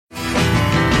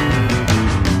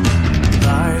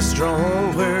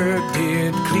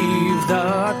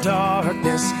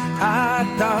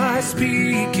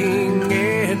speaking,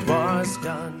 it was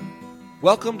done.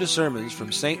 Welcome to sermons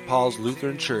from St. Paul's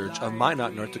Lutheran Church of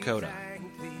Minot, North Dakota.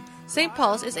 St.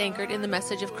 Paul's is anchored in the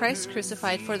message of Christ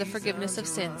crucified for the forgiveness of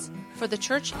sins, for the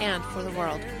church and for the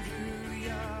world.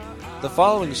 The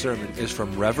following sermon is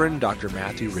from Reverend Dr.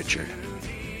 Matthew Richard.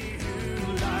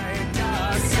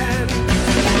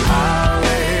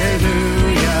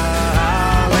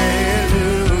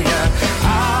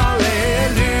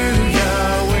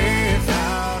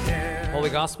 Holy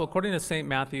Gospel according to St.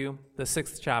 Matthew, the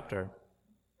 6th chapter.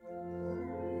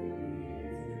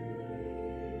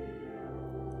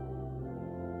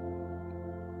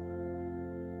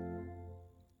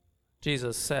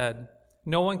 Jesus said,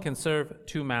 "No one can serve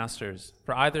two masters,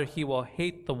 for either he will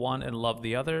hate the one and love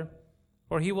the other,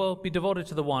 or he will be devoted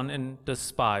to the one and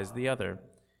despise the other.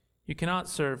 You cannot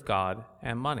serve God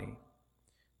and money.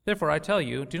 Therefore I tell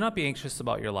you, do not be anxious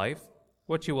about your life,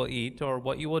 what you will eat or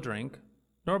what you will drink,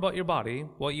 nor about your body,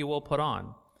 what you will put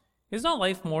on. Is not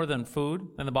life more than food,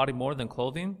 and the body more than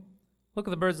clothing? Look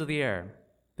at the birds of the air.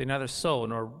 They neither sow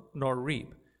nor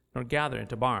reap, nor gather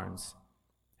into barns,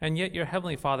 and yet your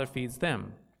heavenly Father feeds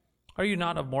them. Are you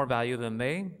not of more value than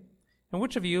they? And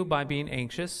which of you, by being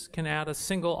anxious, can add a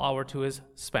single hour to his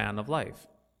span of life?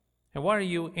 And why are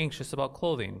you anxious about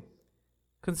clothing?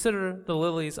 Consider the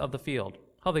lilies of the field,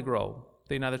 how they grow.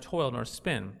 They neither toil nor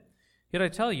spin. Yet I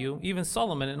tell you, even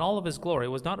Solomon in all of his glory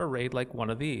was not arrayed like one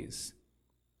of these.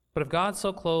 But if God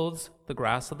so clothes the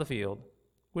grass of the field,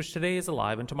 which today is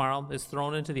alive and tomorrow is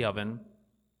thrown into the oven,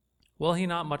 will he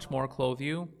not much more clothe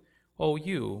you, O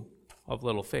you of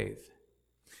little faith?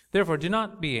 Therefore do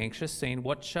not be anxious, saying,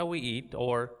 what shall we eat,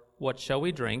 or what shall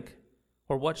we drink,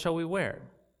 or what shall we wear?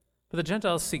 For the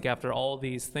Gentiles seek after all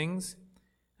these things,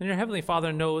 and your heavenly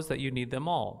Father knows that you need them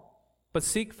all. But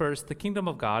seek first the kingdom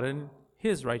of God and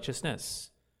his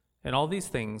righteousness, and all these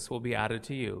things will be added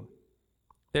to you.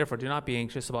 Therefore do not be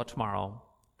anxious about tomorrow,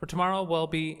 for tomorrow will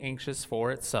be anxious for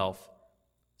itself.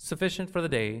 Sufficient for the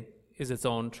day is its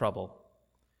own trouble."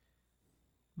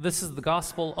 This is the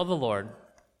gospel of the Lord.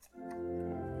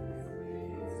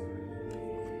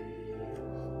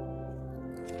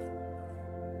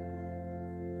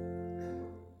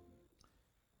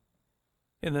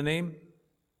 In the name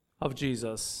of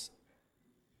Jesus,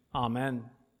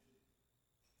 Amen.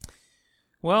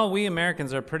 Well, we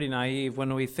Americans are pretty naive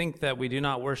when we think that we do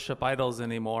not worship idols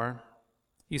anymore.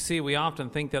 You see, we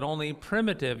often think that only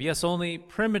primitive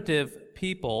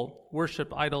people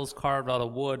worship idols carved out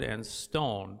of wood and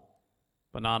stone.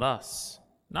 But not us.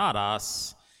 Not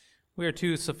us. We are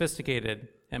too sophisticated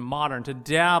and modern to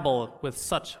dabble with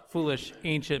such foolish,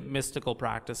 ancient, mystical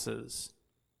practices.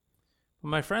 But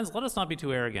my friends, let us not be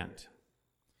too arrogant.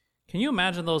 Can you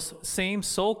imagine those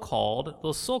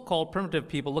so-called primitive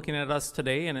people looking at us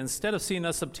today, and instead of seeing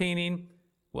us obtaining,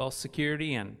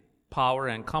 security and power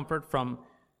and comfort from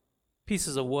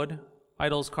pieces of wood,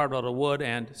 idols carved out of wood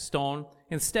and stone,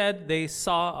 instead they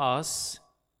saw us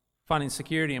finding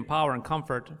security and power and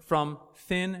comfort from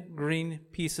thin green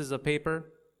pieces of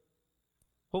paper?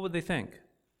 What would they think?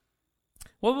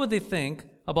 What would they think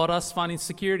about us finding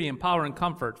security and power and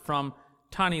comfort from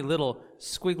tiny little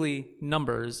squiggly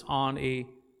numbers on a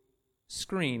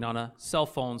screen, on a cell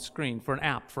phone screen for an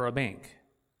app for a bank?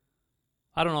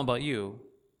 I don't know about you,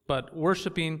 but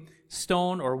worshiping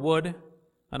stone or wood,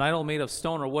 an idol made of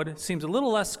stone or wood, seems a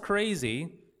little less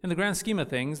crazy in the grand scheme of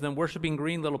things than worshiping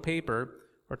green little paper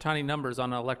or tiny numbers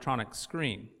on an electronic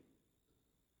screen.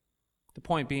 The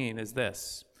point being is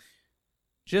this: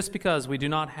 just because we do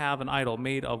not have an idol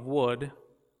made of wood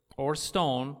or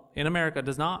stone in America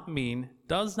does not mean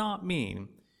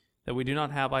that we do not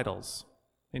have idols.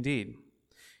 Indeed.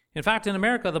 In fact, in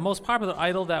America, the most popular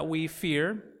idol that we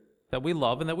fear, that we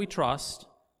love, and that we trust,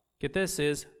 get this,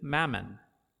 is mammon.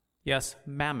 Yes,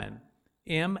 mammon.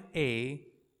 M-A-M-M-O-N.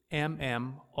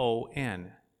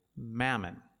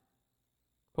 Mammon.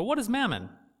 But what is mammon?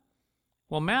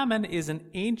 Well, mammon is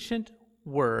an ancient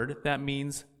word that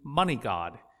means money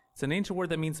god. It's an ancient word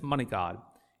that means money god.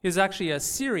 It is actually a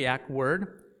Syriac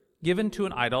word given to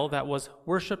an idol that was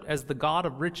worshipped as the god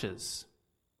of riches.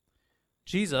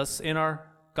 Jesus, in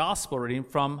our gospel reading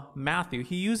from Matthew,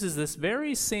 he uses this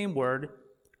very same word,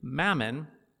 mammon,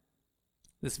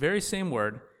 this very same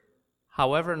word.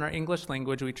 However, in our English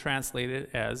language, we translate it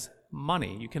as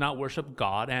money. You cannot worship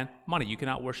God and money. You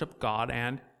cannot worship God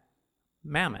and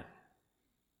mammon.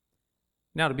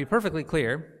 Now, to be perfectly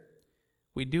clear,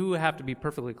 we do have to be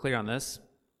perfectly clear on this.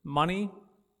 Money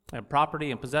and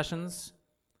property and possessions,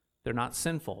 they're not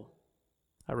sinful.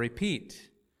 I repeat,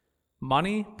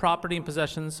 money, property, and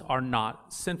possessions are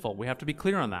not sinful. We have to be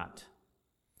clear on that.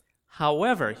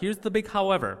 However, here's the big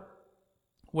however.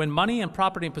 When money and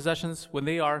property and possessions, when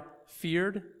they are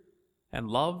feared and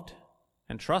loved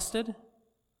and trusted,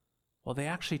 well, they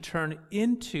actually turn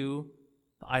into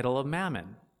the idol of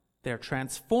mammon. They're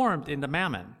transformed into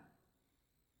mammon.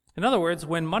 In other words,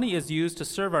 when money is used to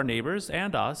serve our neighbors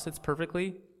and us, it's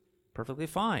perfectly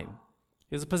fine.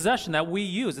 It's a possession that we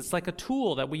use. It's like a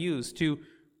tool that we use to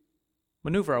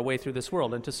maneuver our way through this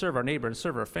world and to serve our neighbor and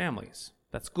serve our families.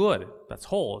 That's good. That's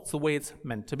whole. It's the way it's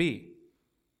meant to be.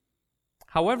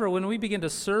 However, when we begin to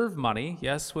serve money,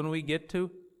 yes, when we get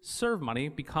to serve money,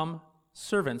 become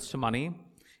servants to money,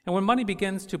 and when money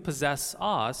begins to possess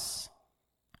us,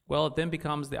 well, it then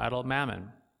becomes the idol of mammon.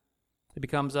 It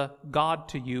becomes a god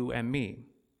to you and me.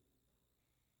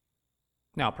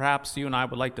 Now, perhaps you and I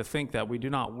would like to think that we do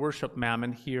not worship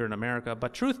mammon here in America,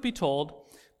 but truth be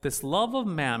told, this love of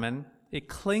mammon, it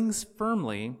clings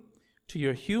firmly to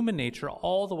your human nature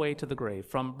all the way to the grave.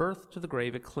 From birth to the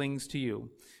grave, it clings to you.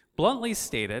 Bluntly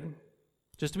stated,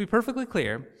 just to be perfectly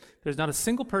clear, there's not a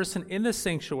single person in this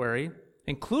sanctuary,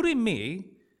 including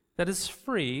me, that is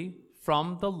free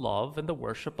from the love and the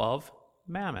worship of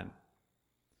mammon.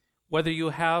 Whether you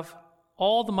have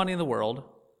all the money in the world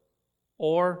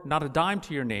or not a dime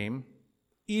to your name,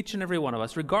 each and every one of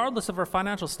us, regardless of our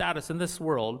financial status in this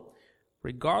world,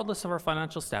 regardless of our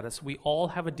financial status, we all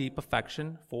have a deep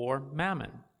affection for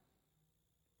mammon.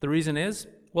 The reason is,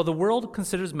 well, the world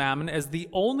considers mammon as the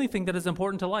only thing that is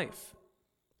important to life.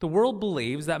 The world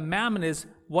believes that mammon is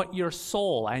what your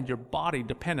soul and your body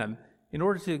depend on in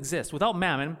order to exist. Without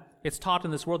mammon, it's taught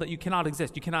in this world that you cannot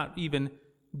exist, you cannot even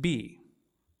be.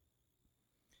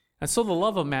 And so the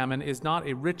love of mammon is not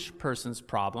a rich person's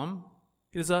problem,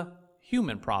 it is a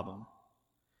human problem.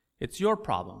 It's your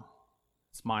problem.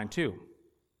 It's mine too.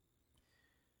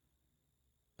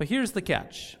 But here's the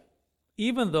catch.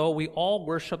 Even though we all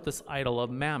worship this idol of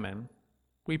mammon,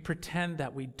 we pretend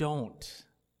that we don't.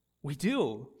 We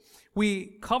do.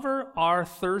 We cover our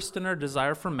thirst and our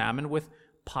desire for mammon with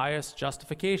pious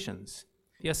justifications.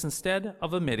 Yes, instead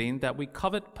of admitting that we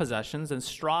covet possessions and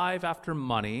strive after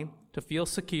money to feel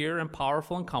secure and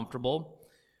powerful and comfortable,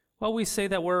 well, we say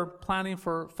that we're planning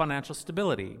for financial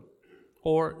stability,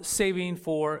 or saving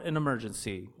for an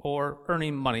emergency, or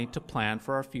earning money to plan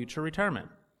for our future retirement.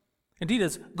 Indeed,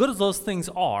 as good as those things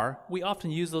are, we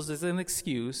often use those as an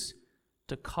excuse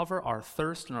to cover our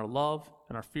thirst and our love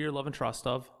and our fear, love, and trust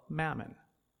of mammon.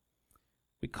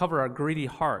 We cover our greedy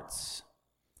hearts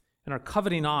and our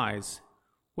coveting eyes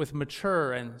with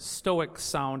mature and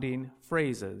stoic-sounding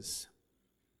phrases.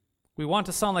 We want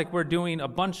to sound like we're doing a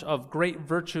bunch of great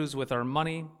virtues with our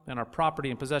money and our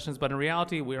property and possessions, but in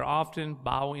reality, we are often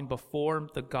bowing before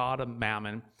the god of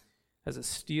mammon as it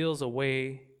steals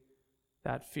away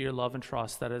that fear, love, and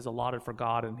trust that is allotted for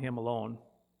God and Him alone.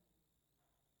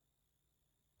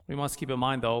 We must keep in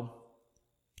mind, though,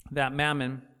 that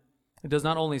mammon, it does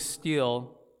not only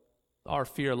steal our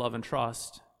fear, love, and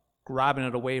trust, grabbing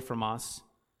it away from us,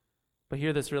 but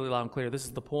hear this really loud and clear. This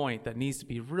is the point that needs to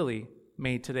be really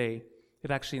made today.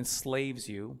 It actually enslaves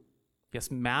you.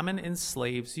 Yes, mammon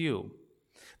enslaves you.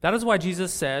 That is why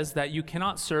Jesus says that you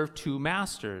cannot serve two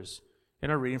masters.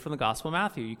 In our reading from the Gospel of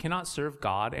Matthew, you cannot serve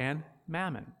God and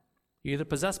mammon. You're either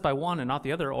possessed by one and not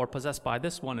the other, or possessed by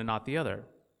this one and not the other.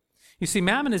 You see,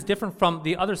 mammon is different from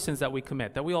the other sins that we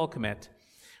commit, that we all commit.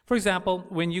 For example,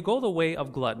 when you go the way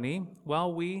of gluttony,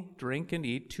 well, we drink and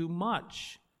eat too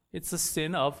much. It's the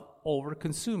sin of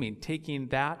over-consuming, taking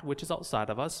that which is outside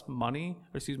of us,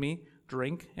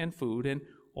 drink and food, and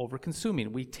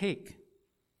over-consuming. We take.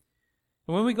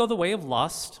 And when we go the way of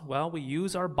lust, well, we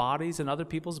use our bodies and other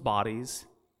people's bodies,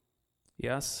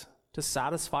 yes, to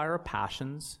satisfy our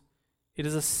passions. It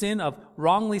is a sin of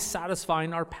wrongly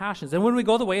satisfying our passions. And when we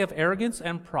go the way of arrogance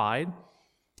and pride,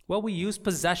 well, we use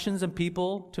possessions and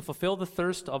people to fulfill the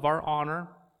thirst of our honor,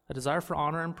 a desire for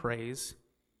honor and praise.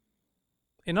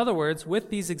 In other words, with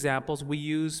these examples, we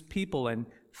use people and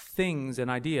things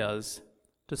and ideas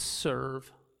to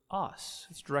serve us.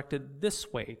 It's directed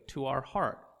this way to our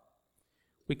heart.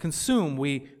 We consume,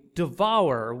 we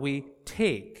devour, we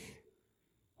take,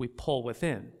 we pull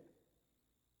within.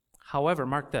 However,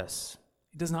 mark this,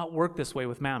 it does not work this way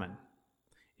with mammon.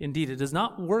 Indeed, it does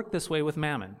not work this way with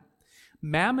mammon.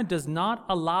 Mammon does not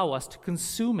allow us to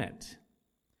consume it.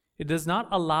 It does not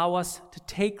allow us to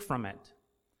take from it.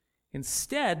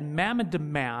 Instead, mammon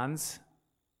demands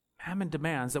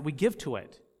that we give to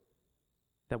it,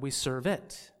 that we serve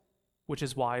it, which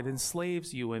is why it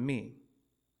enslaves you and me.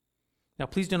 Now,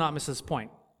 please do not miss this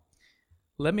point.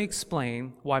 Let me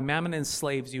explain why mammon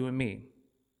enslaves you and me.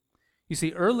 You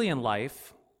see, early in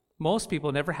life, most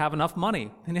people never have enough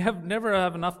money. They never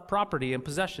have enough property and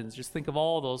possessions. Just think of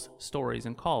all those stories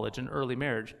in college and early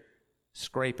marriage,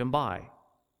 scraping by.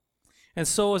 And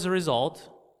so as a result,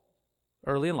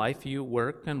 early in life, you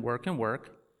work and work and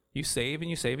work. You save and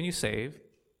you save and you save.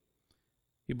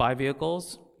 You buy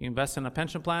vehicles, you invest in a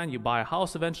pension plan, you buy a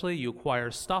house eventually, you acquire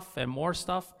stuff and more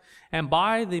stuff. And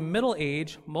by the middle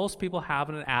age, most people have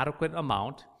an adequate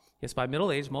amount. Yes, by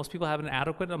middle age, most people have an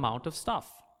adequate amount of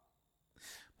stuff.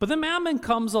 But then Mammon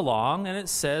comes along and it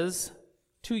says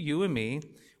to you and me,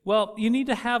 well, you need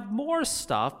to have more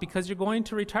stuff because you're going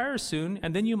to retire soon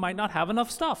and then you might not have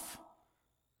enough stuff.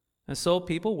 And so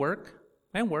people work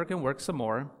and work and work some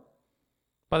more.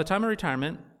 By the time of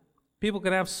retirement, people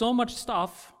can have so much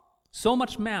stuff, so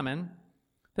much mammon,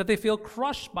 that they feel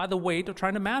crushed by the weight of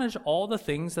trying to manage all the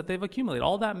things that they've accumulated,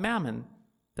 all that mammon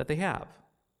that they have.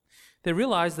 They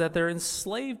realize that they're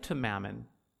enslaved to mammon,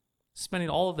 spending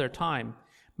all of their time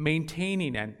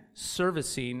maintaining and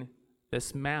servicing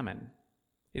this mammon.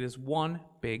 It is one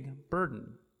big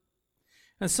burden.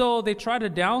 And so they try to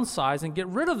downsize and get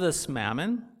rid of this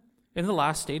mammon in the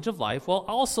last stage of life, while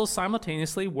also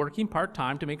simultaneously working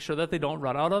part-time to make sure that they don't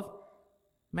run out of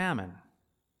mammon.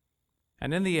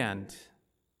 And in the end,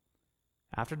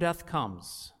 after death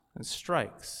comes and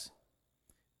strikes,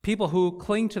 people who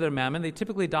cling to their mammon, they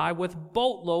typically die with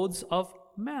boatloads of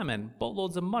mammon,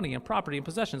 boatloads of money and property and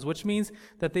possessions, which means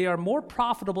that they are more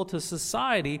profitable to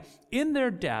society in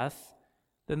their death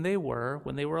than they were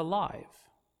when they were alive.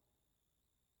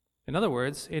 In other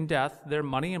words, in death, their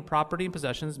money and property and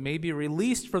possessions may be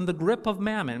released from the grip of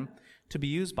mammon to be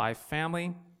used by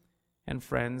family and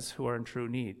friends who are in true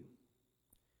need.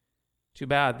 Too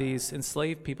bad these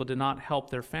enslaved people did not help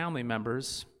their family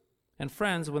members and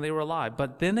friends when they were alive.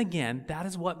 But then again, that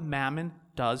is what mammon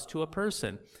does to a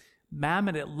person.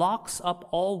 Mammon, it locks up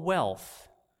all wealth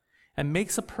and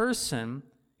makes a person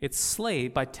its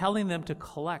slave by telling them to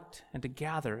collect and to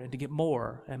gather and to get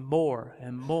more and more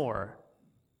and more.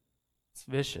 It's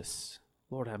vicious.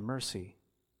 Lord have mercy.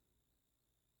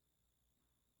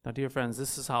 Now, dear friends,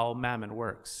 this is how mammon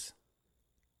works.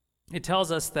 It tells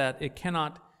us that it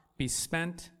cannot be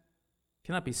spent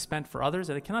for others,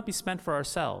 and it cannot be spent for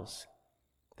ourselves,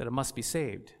 that it must be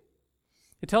saved.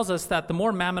 It tells us that the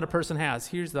more mammon a person has,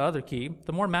 here's the other key,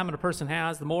 the more mammon a person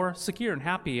has, the more secure and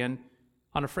happy and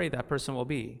unafraid that person will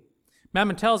be.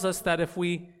 Mammon tells us that if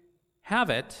we have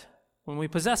it, when we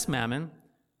possess mammon,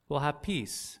 we'll have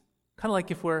peace. Kind of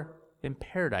like if we're in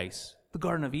paradise, the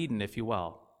Garden of Eden, if you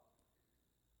will.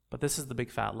 But this is the big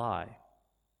fat lie.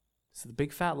 This is the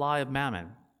big fat lie of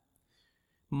mammon.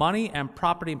 Money and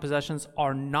property and possessions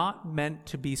are not meant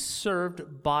to be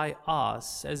served by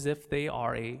us as if they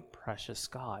are a precious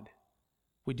God.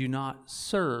 We do not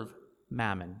serve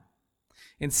mammon.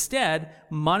 Instead,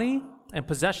 money and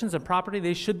possessions and property,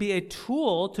 they should be a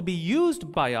tool to be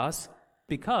used by us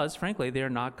because, frankly, they are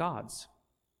not God's.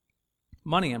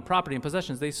 Money and property and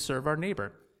possessions, they serve our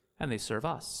neighbor, and they serve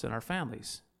us and our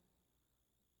families.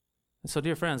 And so,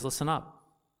 dear friends, listen up.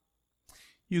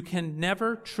 You can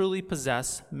never truly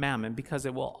possess mammon because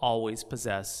it will always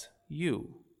possess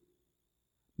you.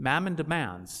 Mammon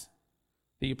demands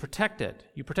that you protect it,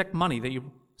 you protect money, that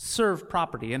you serve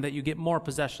property, and that you get more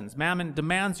possessions. Mammon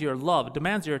demands your love,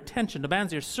 demands your attention,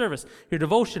 demands your service, your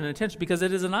devotion and attention, because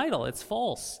it is an idol. It's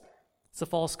false. It's a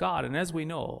false god. And as we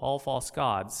know, all false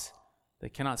gods, they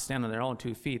cannot stand on their own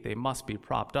 2 feet. They must be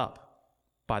propped up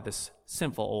by this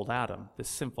sinful old Adam, this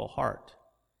sinful heart.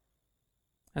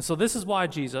 And so this is why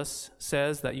Jesus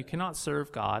says that you cannot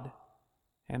serve God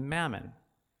and mammon.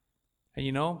 And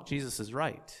you know, Jesus is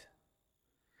right.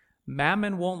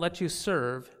 Mammon won't let you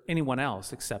serve anyone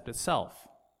else except itself.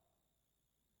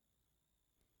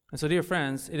 And so, dear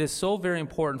friends, it is so very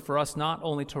important for us not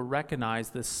only to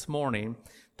recognize this morning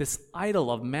this idol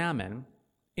of mammon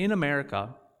in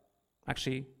America,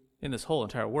 actually in this whole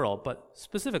entire world, but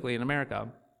specifically in America,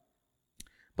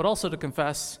 but also to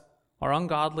confess our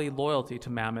ungodly loyalty to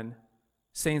mammon,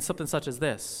 saying something such as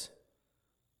this: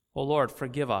 "O Lord,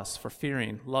 forgive us for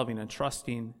fearing, loving, and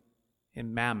trusting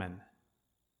in mammon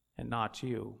and not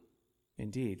you.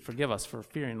 Indeed, forgive us for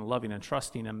fearing, loving, and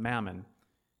trusting in mammon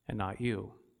and not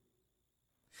you."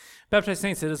 Baptized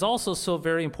saints, it is also so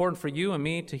very important for you and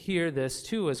me to hear this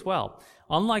too as well.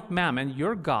 Unlike mammon,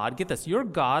 your God, get this, your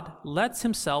God lets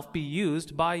himself be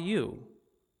used by you.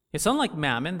 It's unlike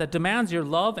mammon that demands your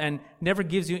love and never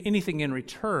gives you anything in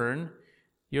return.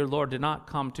 Your Lord did not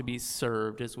come to be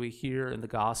served, as we hear in the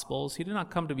Gospels. He did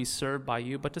not come to be served by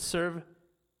you, but to serve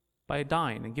by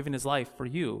dying and giving his life for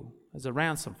you as a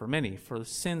ransom for many, for the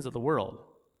sins of the world.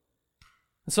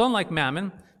 So unlike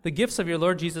mammon, the gifts of your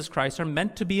Lord Jesus Christ are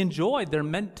meant to be enjoyed. They're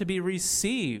meant to be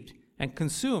received and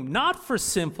consumed, not for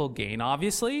sinful gain,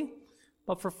 obviously,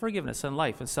 but for forgiveness and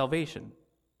life and salvation,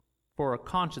 for a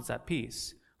conscience at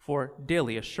peace, for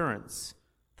daily assurance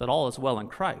that all is well in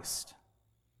Christ.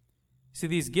 See,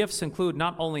 these gifts include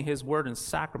not only his word and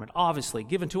sacrament, obviously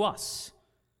given to us,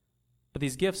 but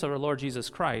these gifts of our Lord Jesus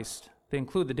Christ, they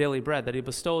include the daily bread that he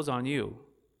bestows on you.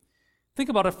 Think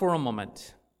about it for a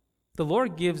moment. The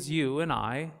Lord gives you and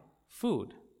I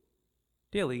food.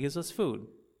 Daily he gives us food.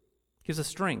 He gives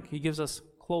us drink. He gives us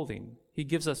clothing. He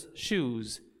gives us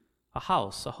shoes, a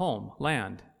house, a home,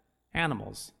 land,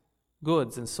 animals,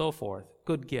 goods, and so forth.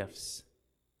 Good gifts.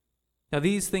 Now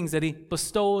these things that he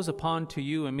bestows upon to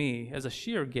you and me as a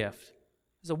sheer gift,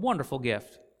 is a wonderful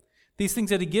gift. These things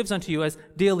that he gives unto you as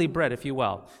daily bread, if you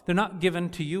will. They're not given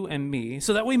to you and me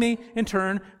so that we may, in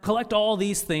turn, collect all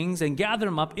these things and gather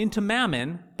them up into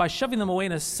mammon by shoving them away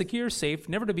in a secure safe,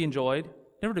 never to be enjoyed,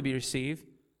 never to be received.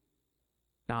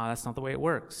 No, that's not the way it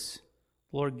works.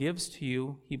 The Lord gives to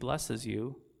you, he blesses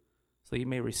you, so that you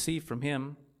may receive from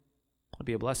him and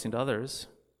be a blessing to others.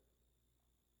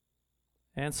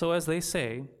 And so as they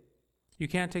say, you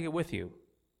can't take it with you.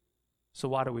 So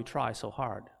why do we try so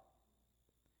hard?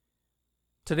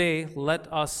 Today,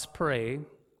 let us pray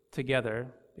together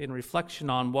in reflection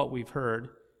on what we've heard.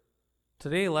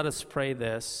 Today, let us pray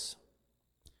this.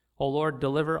 O Lord,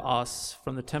 deliver us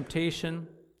from the temptation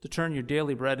to turn your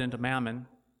daily bread into mammon.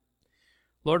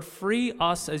 Lord, free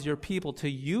us as your people to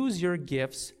use your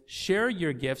gifts, share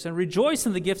your gifts, and rejoice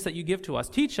in the gifts that you give to us.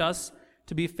 Teach us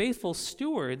to be faithful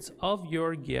stewards of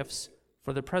your gifts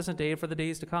for the present day and for the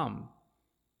days to come.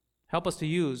 Help us to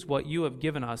use what you have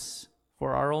given us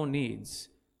for our own needs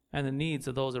and the needs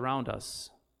of those around us.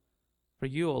 For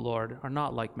you, O Lord, are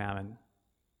not like mammon,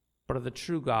 but are the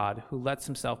true God who lets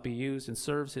himself be used and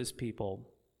serves his people.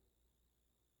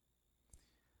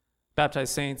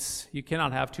 Baptized saints, you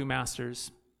cannot have two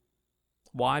masters.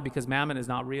 Why? Because mammon is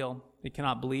not real. It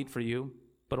cannot bleed for you,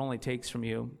 but only takes from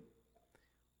you.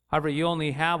 However, you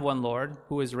only have one Lord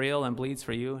who is real and bleeds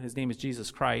for you. His name is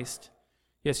Jesus Christ.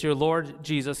 Yes, your Lord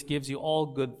Jesus gives you all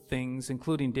good things,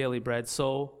 including daily bread.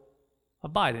 So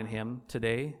abide in him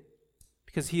today,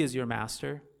 because he is your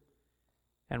master,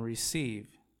 and receive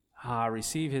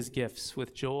his gifts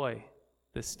with joy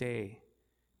this day,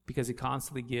 because he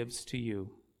constantly gives to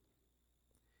you.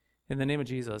 In the name of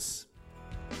Jesus,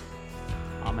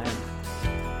 amen.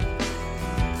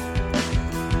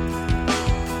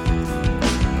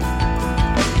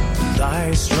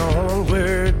 Thy strong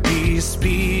word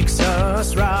bespeaks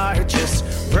us righteous,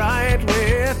 bright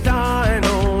with thine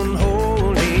own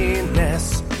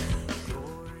holiness.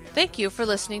 Thank you for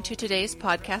listening to today's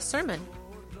podcast sermon.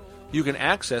 You can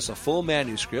access a full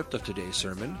manuscript of today's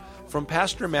sermon from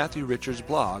Pastor Matthew Richard's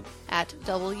blog At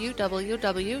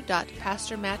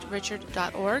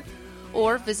www.pastormattrichard.org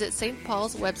or visit St.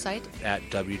 Paul's website at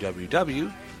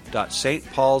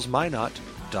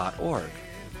www.stpaulsminot.org.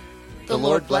 The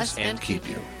Lord bless and keep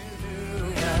you.